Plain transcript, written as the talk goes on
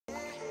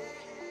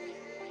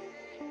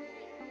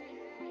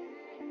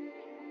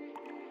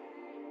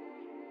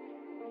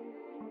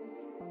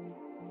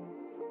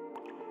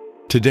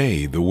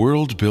Today, the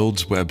world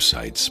builds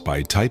websites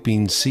by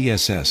typing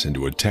CSS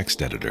into a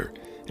text editor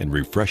and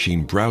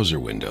refreshing browser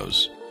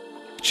windows.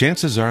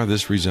 Chances are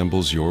this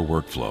resembles your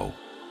workflow,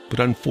 but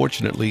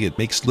unfortunately it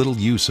makes little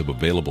use of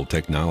available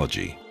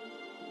technology.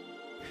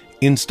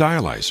 In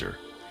Stylizer,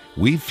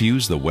 we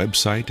fuse the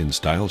website and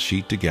style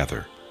sheet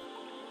together,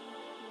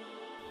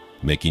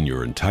 making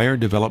your entire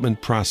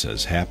development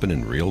process happen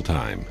in real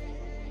time.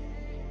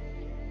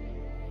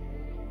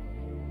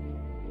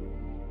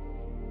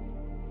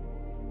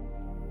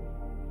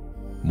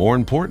 More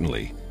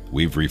importantly,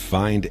 we've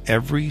refined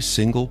every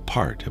single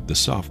part of the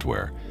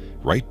software,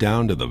 right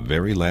down to the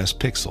very last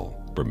pixel,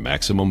 for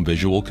maximum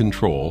visual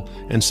control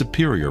and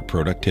superior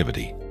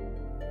productivity.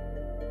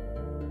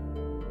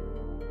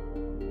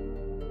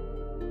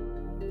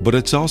 But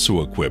it's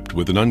also equipped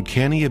with an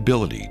uncanny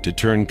ability to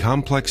turn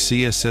complex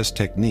CSS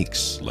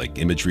techniques like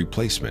image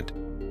replacement,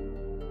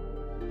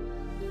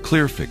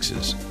 clear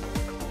fixes,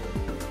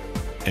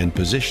 and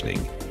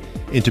positioning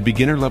into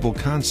beginner-level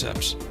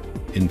concepts.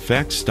 In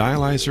fact,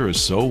 Stylizer is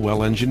so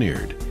well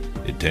engineered,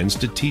 it tends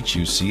to teach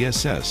you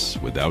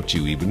CSS without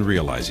you even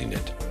realizing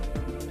it.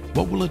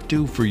 What will it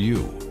do for you?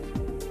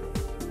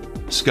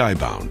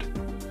 Skybound.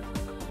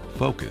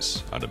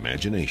 Focus on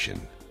imagination.